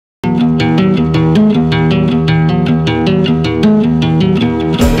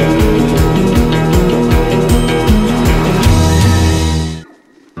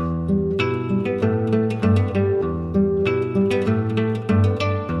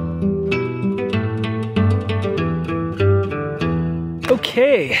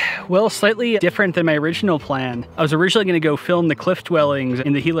Okay, well, slightly different than my original plan. I was originally going to go film the cliff dwellings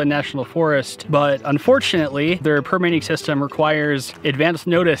in the Gila National Forest, but unfortunately, their permitting system requires advance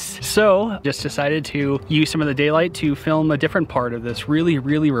notice. So, just decided to use some of the daylight to film a different part of this really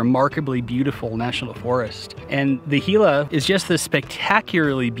remarkably beautiful national forest. And the Gila is just this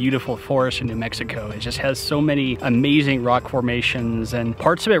spectacularly beautiful forest in New Mexico. It just has so many amazing rock formations, and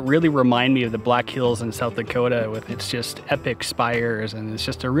parts of it really remind me of the Black Hills in South Dakota with its just epic spires, and it's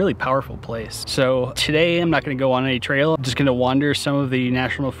just a really powerful place. So today I'm not going to go on any trail. I'm just going to wander some of the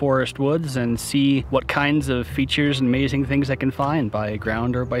national forest woods and see what kinds of features and amazing things I can find by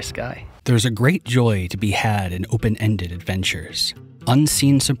ground or by sky. There's a great joy to be had in open-ended adventures.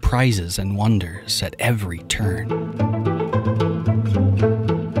 Unseen surprises and wonders at every turn.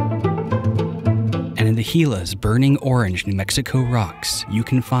 And in the Gila's burning orange New Mexico rocks, you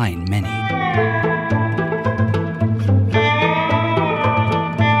can find many.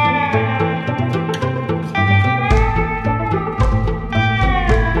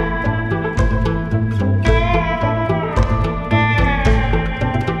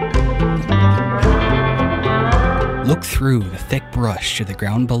 Look through the thick brush to the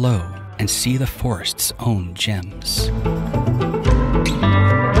ground below and see the forest's own gems.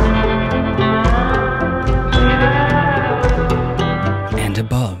 And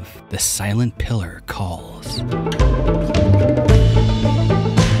above, the silent pillar calls.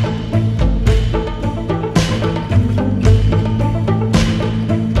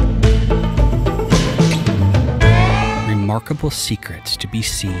 Remarkable secrets to be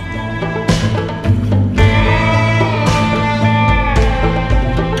seen.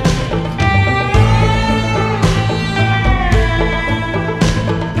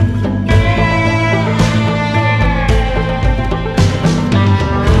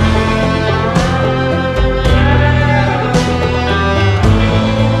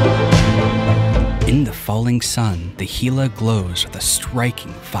 In the falling sun, the Gila glows with a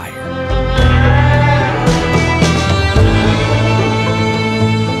striking fire.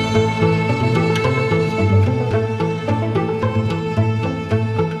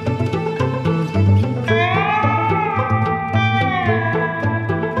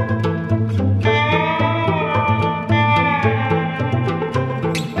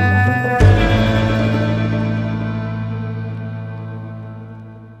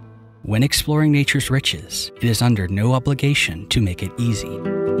 When exploring nature's riches, it is under no obligation to make it easy.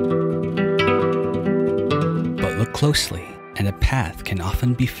 But look closely, and a path can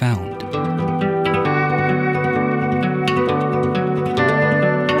often be found.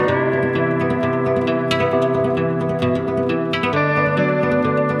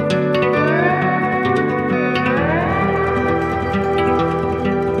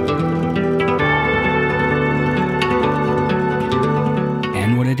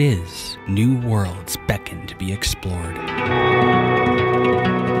 It is, new worlds beckon to be explored.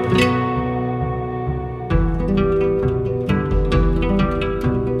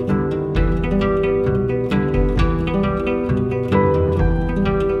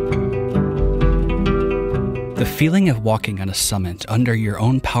 The feeling of walking on a summit under your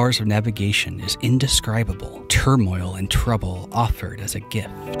own powers of navigation is indescribable. Turmoil and trouble offered as a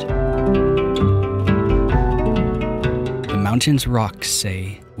gift. The mountain's rocks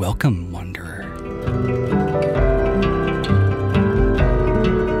say, "Welcome, wanderer."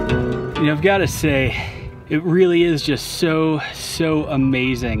 You know, I've got to say, it really is just so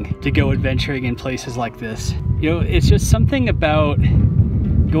amazing to go adventuring in places like this. You know, it's just something about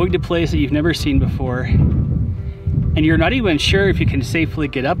going to a place that you've never seen before, and you're not even sure if you can safely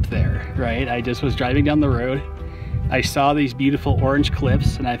get up there, right? I just was driving down the road, I saw these beautiful orange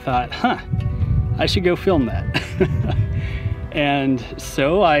cliffs, and I thought, I should go film that. And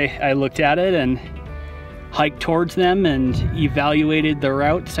so I looked at it and hiked towards them and evaluated the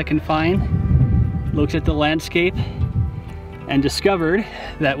routes I can find, looked at the landscape, and discovered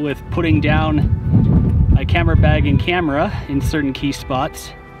that with putting down my camera bag and camera in certain key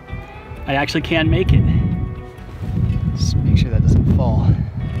spots, I actually can make it. Just make sure that doesn't fall.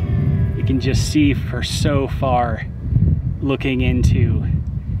 You can just see for so far looking into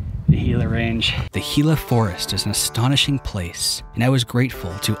the Gila Range. The Gila Forest is an astonishing place, and I was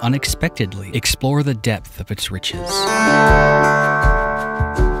grateful to unexpectedly explore the depth of its riches.